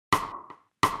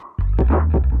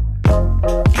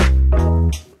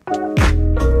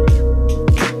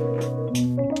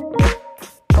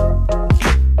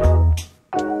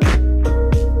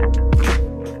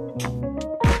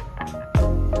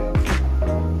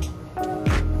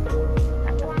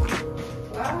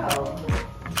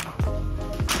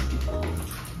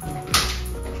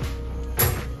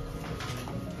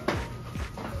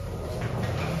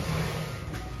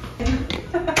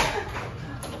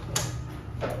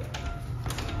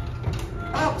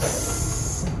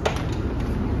house.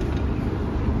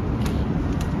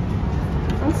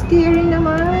 Ang scary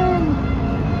naman.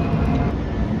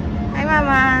 Hi,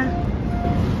 Mama.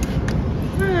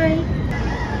 Hi.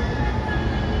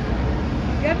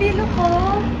 Gabi, look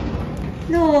oh.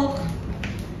 Look.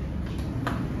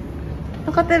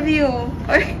 Look at the view.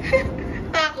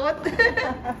 Takot.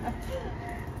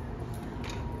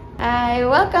 Hi,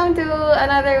 welcome to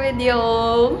another video.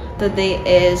 Today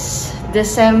is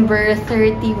December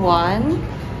 31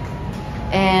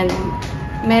 and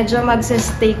medyo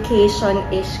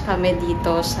magsa-staycation-ish kami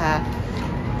dito sa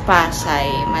Pasay.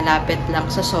 Malapit lang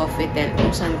sa Sofitel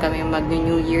kung saan kami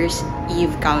mag-New Year's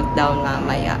Eve countdown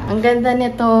mamaya. Ang ganda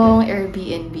nitong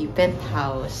Airbnb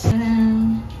penthouse.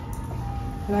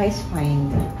 Nice find.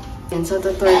 And so,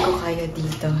 tutur ko kayo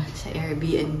dito sa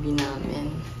Airbnb namin.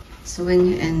 So, when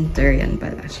you enter, yan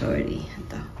pala, sorry.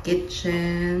 Ito,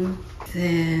 kitchen.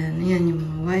 Then, yan yung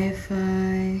mga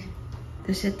wifi.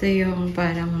 Tapos, ito yung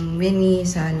parang mini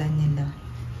sala nila.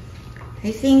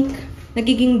 I think,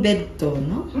 nagiging bed to,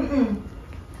 no?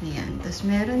 Ayan. Tapos,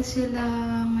 meron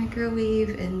silang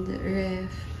microwave and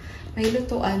ref. May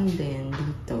lutuan din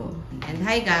dito. And,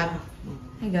 hi, Gab.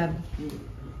 Hi, Gab.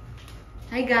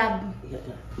 Hi, Gab.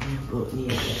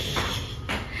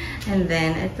 And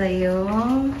then, ito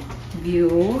yung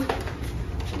view.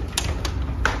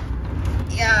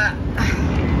 Yeah.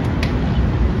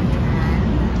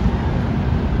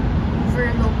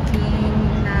 Overlooking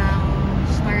ng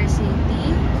Star City.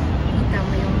 Kita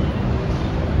mo yung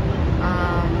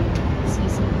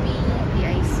CCP,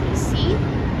 PICC.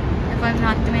 If I'm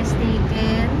not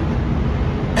mistaken.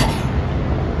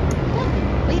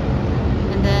 Wait.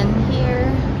 And then here,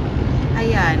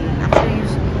 ayan. Actually,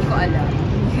 hindi ko alam.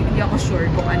 Hindi ako sure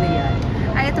kung ano yan.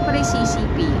 Ay, ito pala yung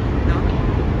CCP, no?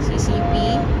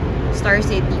 CCP, Star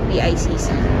City, PICC.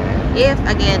 If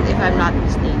I'm not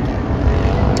mistaken.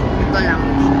 Ito lang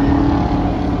siya.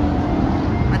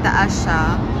 Mataas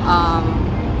siya.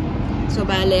 So,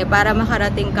 bale, para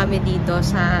makarating kami dito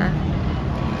sa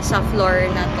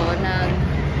floor na to,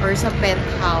 or sa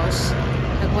penthouse,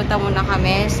 nagpunta muna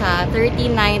kami sa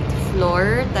 39th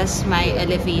floor, tas may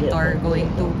elevator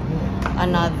going to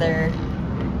another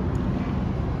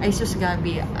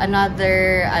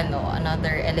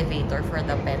another elevator for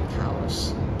the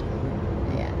penthouse.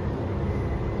 Ayan.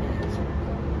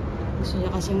 Gusto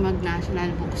niya kasing mag-National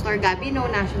Bookstore. Gabi, no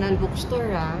National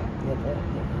Bookstore, ah.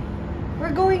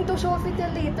 We're going to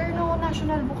Sofitel later, no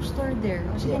National Bookstore there.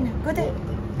 O, sige na. Go there.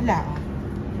 Wala.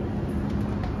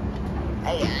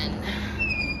 Ayan.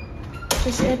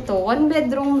 Kasi ito, one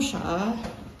bedroom siya.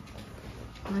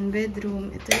 One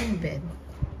bedroom. Ito yung bed.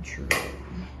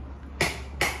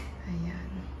 Ayan.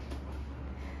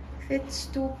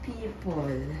 Fits 2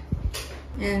 people.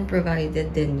 And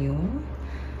provided din yung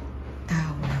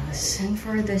towels. And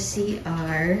for the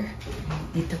CR,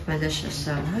 dito pala siya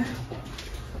sa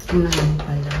unahan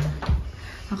pala.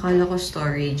 Akala ko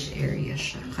storage area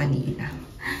siya kanina.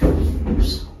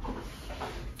 Oops.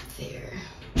 There.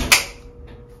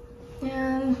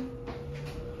 Yan.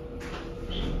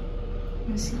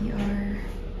 Yung CR.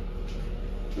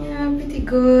 Yeah, pretty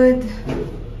good.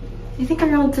 I think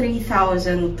around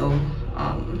 3,000 to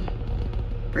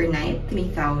per night.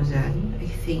 3,000, I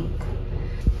think.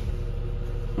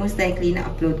 Most likely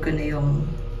na-upload ko na yung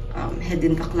Head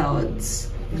in the Clouds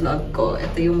vlog ko.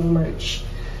 Ito yung merch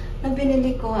na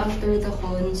binili ko after the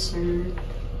concert.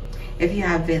 If you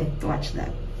haven't watched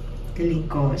that, link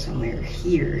ko somewhere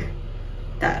here.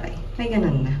 Taray. May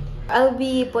ganun na. I'll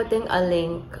be putting a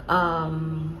link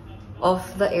of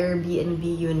the Airbnb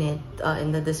unit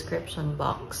in the description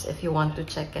box if you want to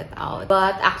check it out.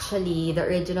 But actually, the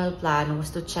original plan was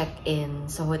to check in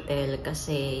sa hotel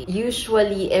kasi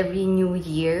usually every New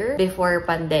Year before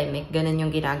pandemic, ganun yung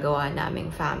ginagawa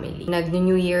naming family.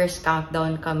 Nag-New Year's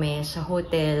countdown kami sa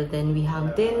hotel, then we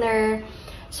have dinner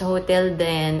sa hotel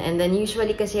din. And then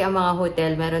usually kasi ang mga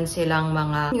hotel, meron silang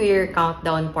mga New Year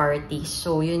countdown parties.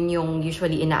 So yun yung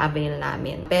usually ina-avail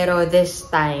namin. Pero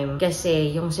this time,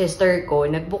 kasi yung sister ko,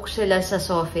 nag-book sila sa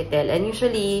Sofitel. And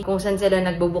usually, kung saan sila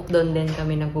nagbo-book, doon din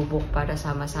kami nagbo-book para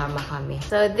sama-sama kami.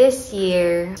 So this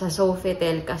year, sa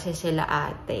Sofitel kasi sila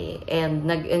ate.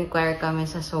 And nag-inquire kami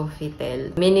sa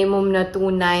Sofitel. Minimum na 2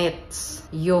 nights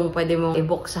yung pwede mong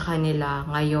i-book sa kanila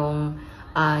ngayong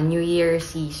New Year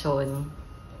season.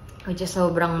 Which is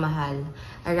sobrang mahal.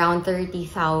 Around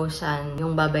 30,000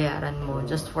 yung babayaran mo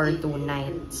just for 2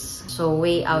 nights. So,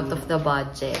 way out of the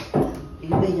budget.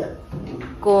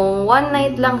 Kung 1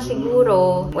 night lang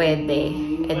siguro, pwede.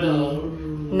 E di,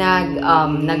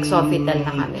 nag-Sofitel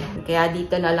na kami. Kaya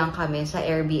dito na lang kami sa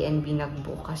Airbnb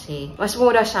nag-book kasi mas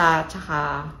mura siya,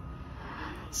 tsaka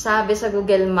Sabi sa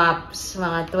Google Maps,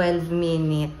 mga 12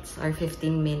 minutes or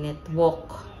 15-minute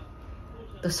walk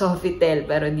to Sofitel.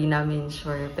 Pero di namin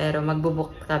sure. Pero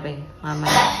magbubook kami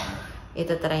mamaya.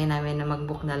 Ito try namin na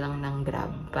magbook na lang ng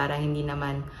Grab para hindi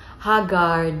naman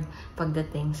haggard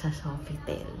pagdating sa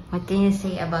Sofitel. What can you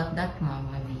say about that,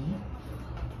 Mama Lee?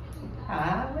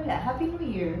 Wala. Happy New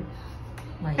Year.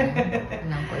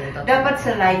 Dapat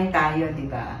sa line tayo, di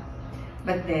ba?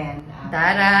 But then...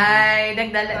 Taray!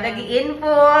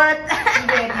 Nag-i-input!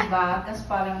 Hindi, di ba? Tapos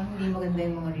parang hindi maganda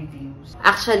yung mga reviews.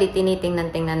 Actually,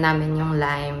 tinitingnan namin yung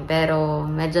Lime. Pero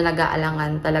medyo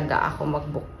nag-aalangan talaga ako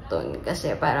mag-book dun.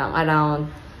 Kasi parang around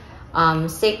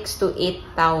 6,000 to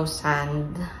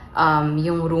 8,000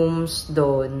 yung rooms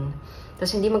dun.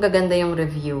 Tapos hindi magaganda yung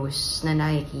reviews na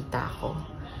nakikita ko.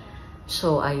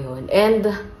 So, ayun. And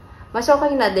mas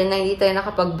okay na din na hindi tayo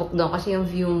nakapag-book doon kasi yung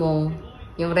view mo,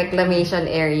 yung reclamation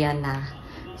area na.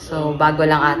 So, bago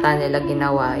lang ata nila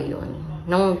ginawa yun.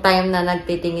 Nung time na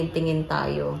nagtitingin-tingin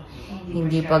tayo,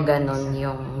 hindi pa ganon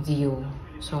yung view.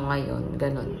 So, ngayon,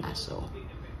 ganon na. So,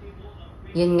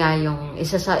 yun nga yung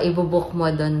isa sa ibubook mo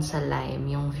doon sa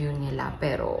Lime, yung view nila.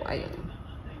 Pero, ayun.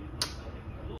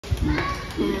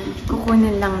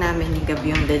 Kukunin lang namin ni Gab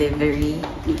yung delivery.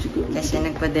 Kasi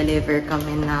nagpa-deliver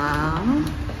kami ng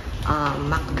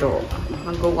McDo.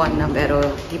 Mag-1 na pero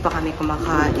di pa kami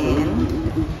kumakain.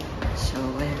 So,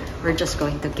 we're just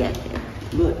going to get it.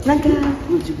 Naga!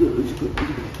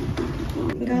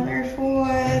 Got our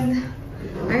food.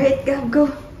 Alright, Gab, go!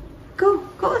 Go!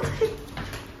 Go outside!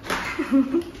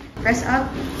 Press up.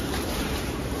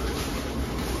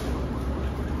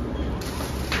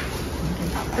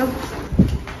 Go!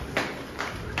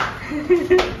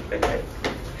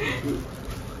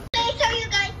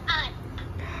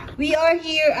 We are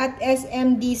here at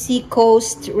SMDC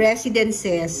Coast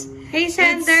Residences. Hey,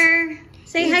 Sander!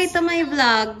 Say hi to my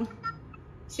vlog.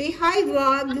 Say hi,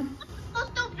 vlog.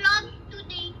 Supposed to vlog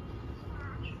today.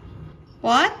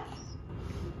 What?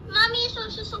 Mommy is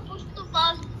also supposed to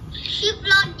vlog. She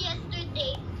vlogged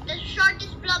yesterday. The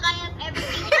shortest vlog I have ever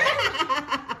seen.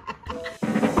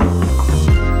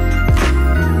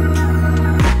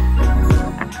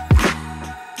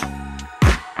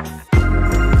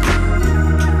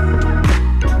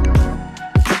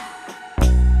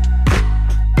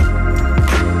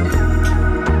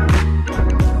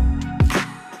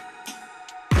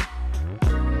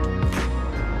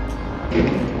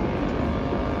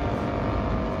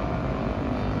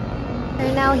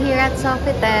 We're now here at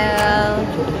Sofitel.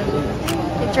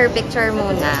 Picture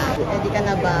muna. Ready ka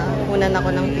na ba? Kunan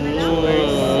ako ng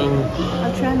pictures.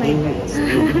 I'll try my best.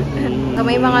 So,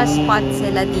 may mga spots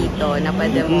sila dito na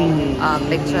pwede mo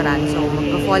picturean. So,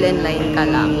 mag-fall in line ka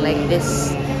lang. Like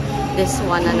this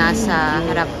one na nasa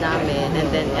harap namin. And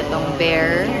then, itong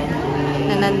bear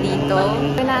na nandito.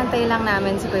 Pinaantay lang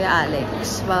namin si Kuya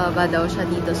Alex. Bababa daw siya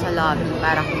dito sa lobby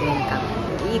para kunin kami.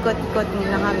 Iikot-ikot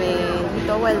muna kami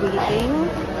dito while waiting.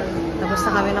 Tapos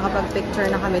na kami, nakapag-picture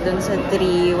na kami dun sa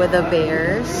tree with the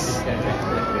bears.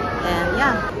 And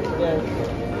yeah.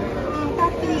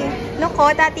 Tati. Look,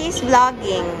 Tati is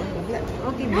vlogging.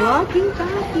 Okay, vlogging,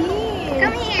 Tati.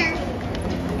 Come here.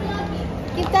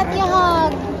 Give Tati a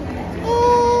hug.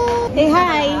 Say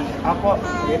hi. Ako.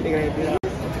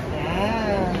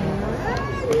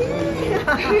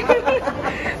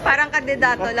 Parang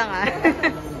kandidato lang ah.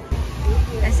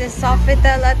 This is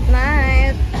Sofitel at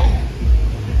night.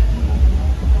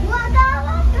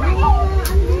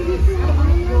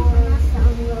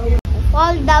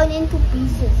 Fall down into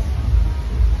pieces.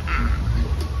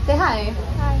 Say hi.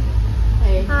 Hi.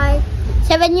 Hey. Hi.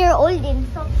 7-year-old in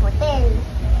Sofitel.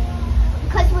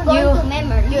 Because we're going to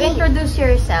memory. You introduce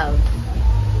yourself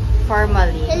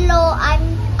formally. Hello, I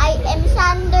am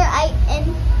Sander. I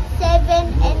am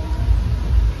 7 and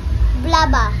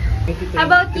Blaba. How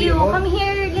about you? Come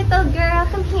here, little girl.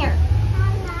 Come here.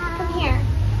 Come here.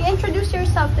 You introduce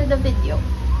yourself to the video.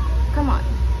 Come on.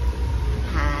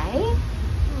 Hi.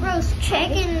 Rose,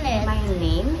 checking it. My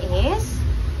name is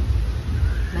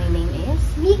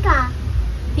Mika.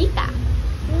 Vita.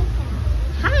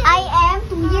 Hi. I am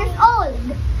 2 years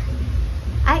old.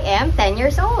 I am 10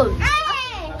 years old.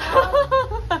 Hey!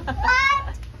 What?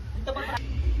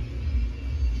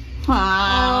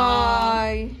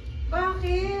 Hi.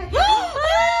 Bakit?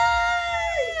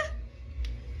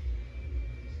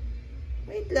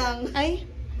 Wait lang. Ay.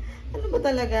 Ano ba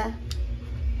talaga?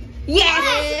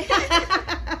 Yes!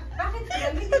 Bakit sila?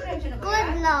 May differential na ba?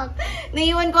 Good luck.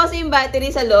 Naiwan ko kasi yung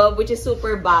battery sa loob, which is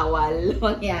super bawal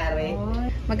mangyari.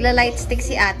 Magla-light stick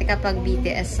si ate kapag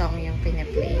BTS song yung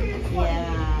piniplay.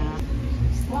 Yeah.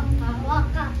 Waka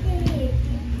waka.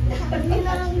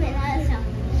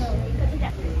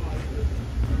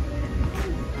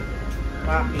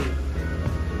 Waki.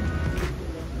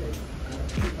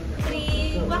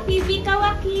 Waki Vika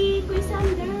Waki, Kuya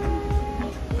Sander.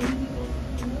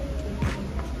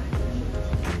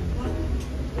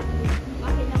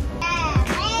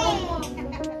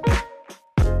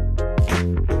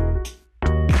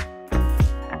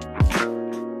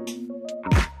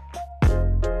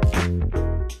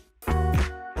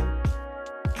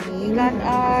 We got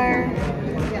our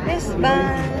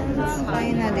wristbands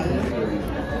finally.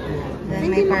 Then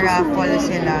may paraffol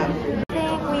sila. I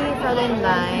think we fell in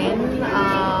line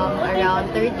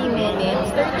around 30 minutes.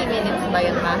 30 minutes ba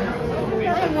yun, ma?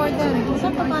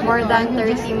 More than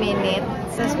 30 minutes.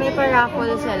 Since may paraffol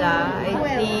sila, I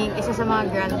think isa sa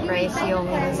mga grand prize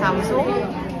yung Samsung.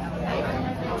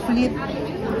 Flip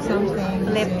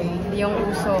something. Flip yung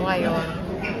uso ngayon.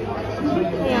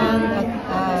 Ayan.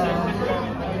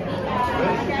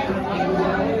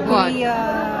 What?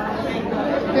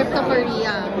 Trip to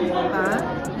Korea. Ha?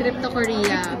 Trip to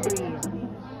Korea.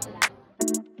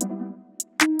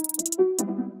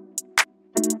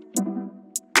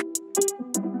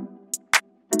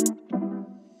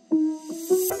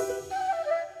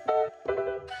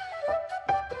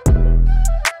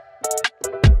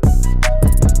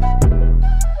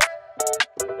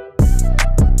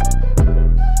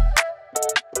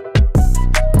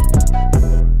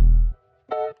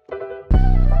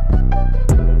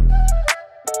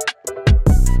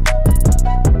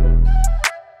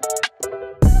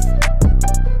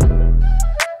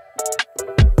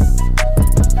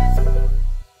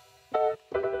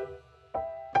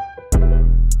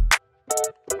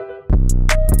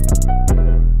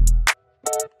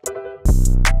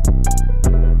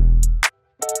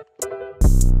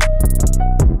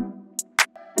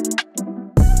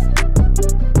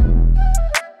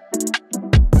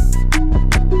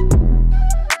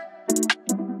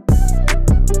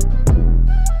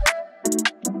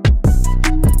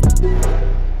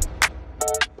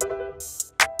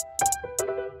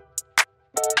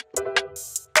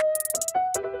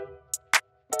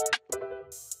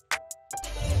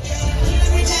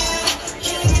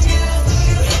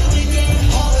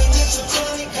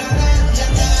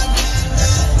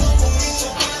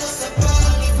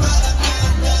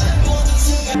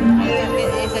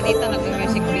 Dito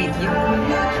nag-music video.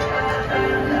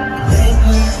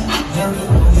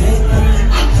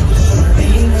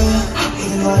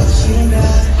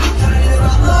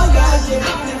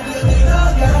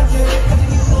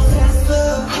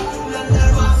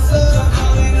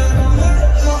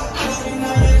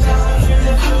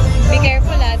 Be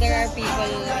careful, there are people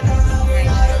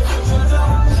right now.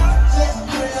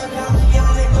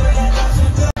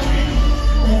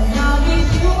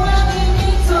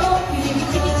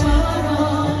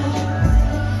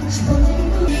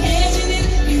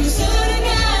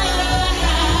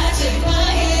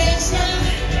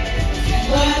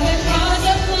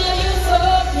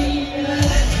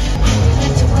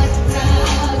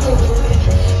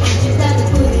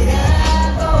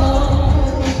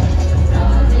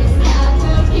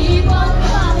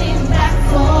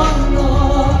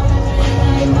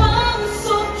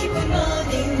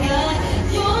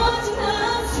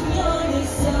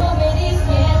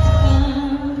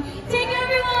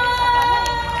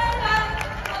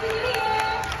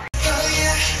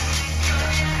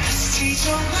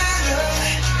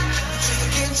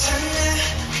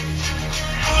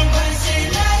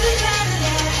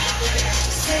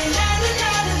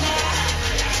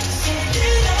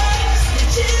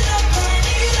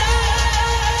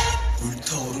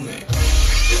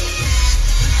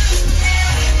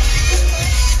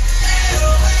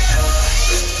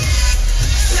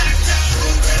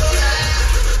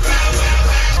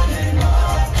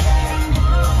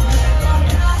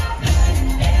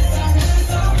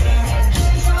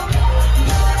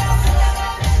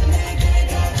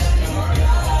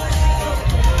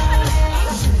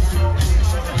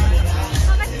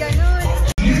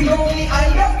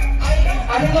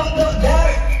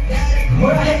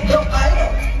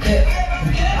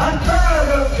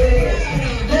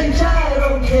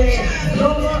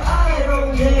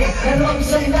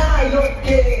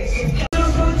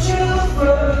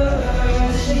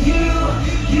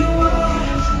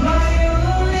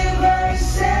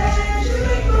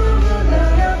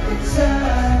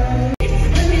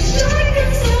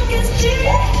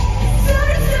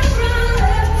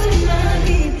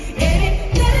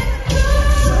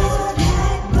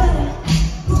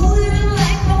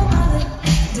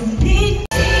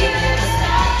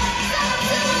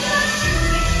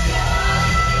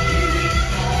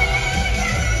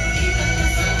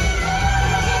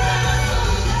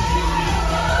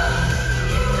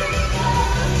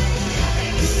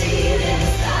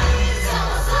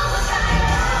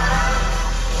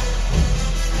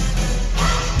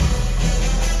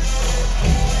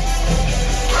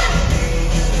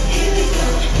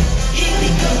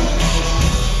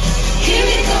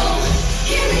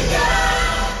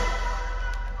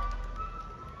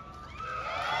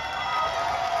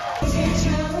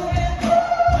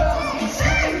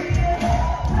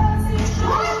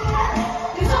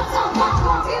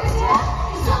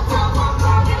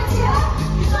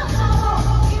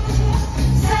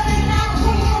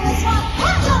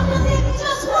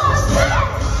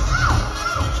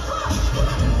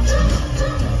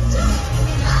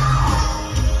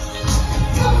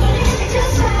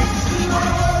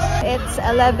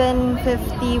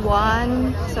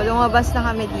 11:51. So, lumabas na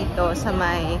kami dito sa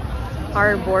may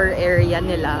harbor area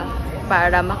nila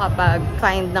para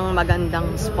makapag-find ng magandang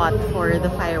spot for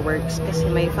the fireworks kasi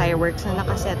may fireworks na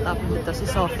nakaset up dito si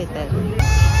Sofitel.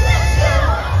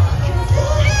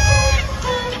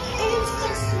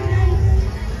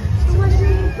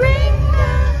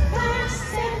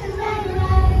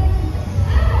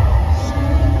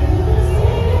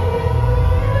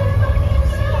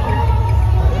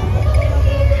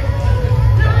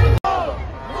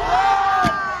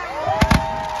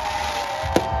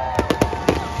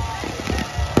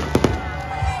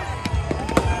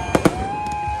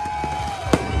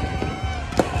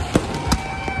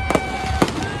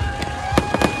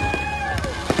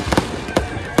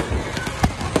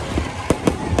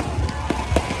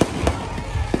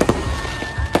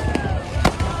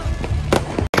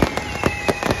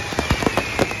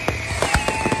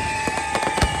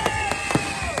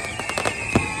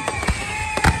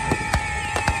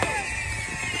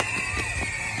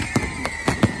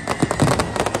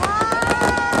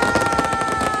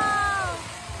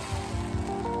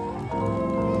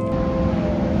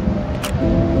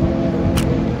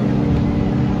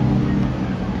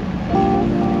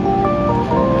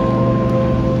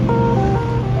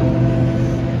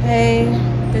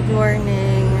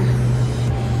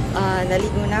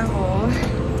 Naligo na ako.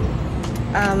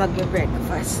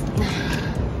 Mag-breakfast.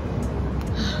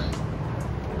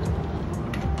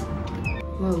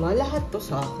 Mama, lahat to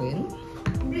sa akin?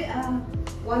 Hindi,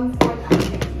 1/4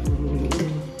 akin.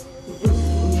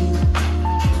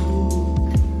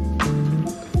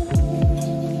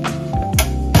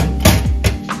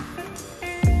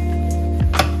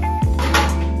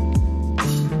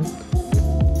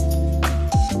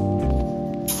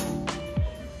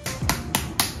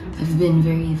 I've been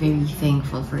very, very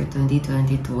thankful for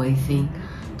 2022. I think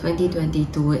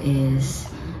 2022 is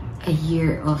a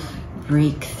year of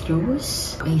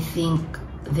breakthroughs. I think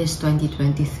this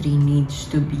 2023 needs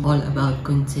to be all about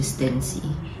consistency.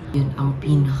 Yun ang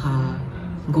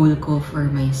pinaka-goal ko for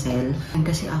myself. And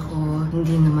kasi ako,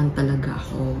 hindi naman talaga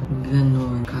ako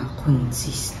ganun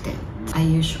ka-consistent. I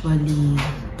usually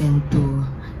tend to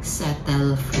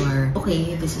settle for,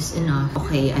 okay, this is enough.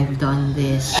 Okay, I've done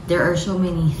this. There are so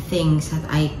many things that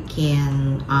I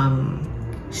can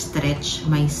stretch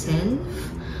myself.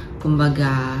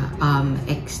 Kumbaga,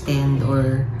 extend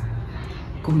or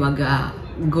kumbaga,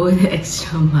 go the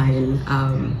extra mile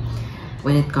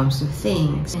when it comes to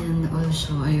things. And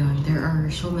also, ayun, there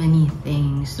are so many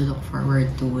things to look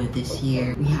forward to this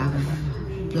year. We have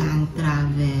planned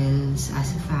travels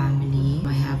as a family.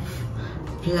 I have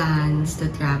plans to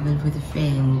travel with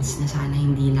friends na sana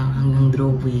hindi lang hanggang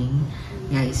drawing.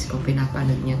 Guys, kung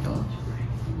pinapanood niyo to,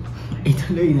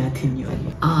 ituloy natin yun.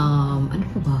 Ano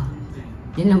pa ba?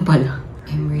 Yan lang pala.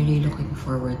 I'm really looking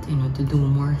forward, to do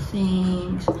more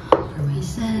things for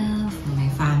myself, for my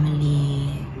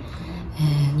family,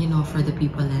 and, for the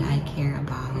people that I care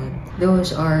about.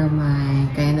 Those are my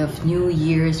kind of New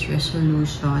Year's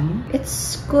resolution.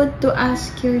 It's good to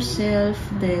ask yourself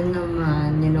then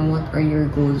naman, what are your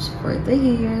goals for the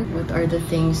year? What are the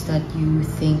things that you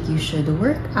think you should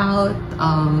work out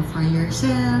for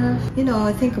yourself?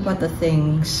 Think about the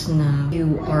things na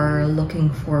you are looking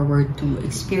forward to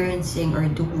experiencing or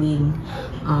doing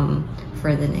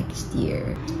for the next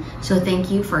year. So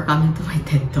thank you for coming to my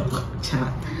TED Talk.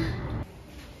 Chat.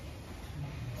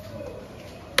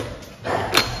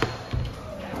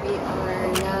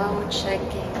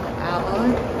 Checking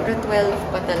out. Pero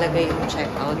 12 pa talaga yung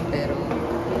check-out. Pero,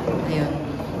 ayun,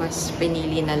 mas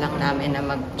pinili na lang namin na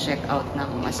mag-check-out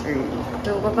ng mas early.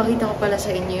 So, papakita ko pala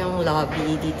sa inyo yung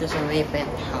lobby dito sa may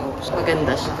penthouse.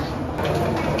 Maganda siya.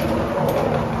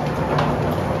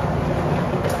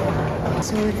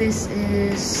 So, this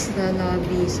is the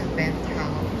lobby sa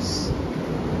penthouse.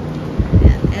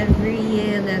 And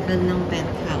every level ng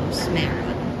penthouse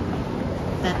meron.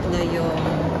 Tatlo yung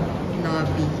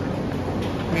lobby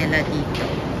nila dito.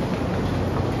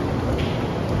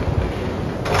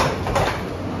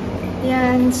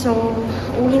 Yan, so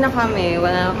uwi na kami.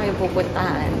 Wala na kayo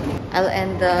pupuntahan. I'll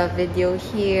end the video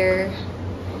here.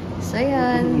 So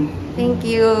yan. Thank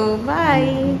you.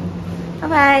 Bye.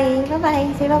 Bye-bye.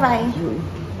 Bye-bye. Say bye-bye.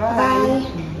 Bye.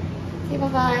 Say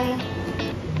bye-bye.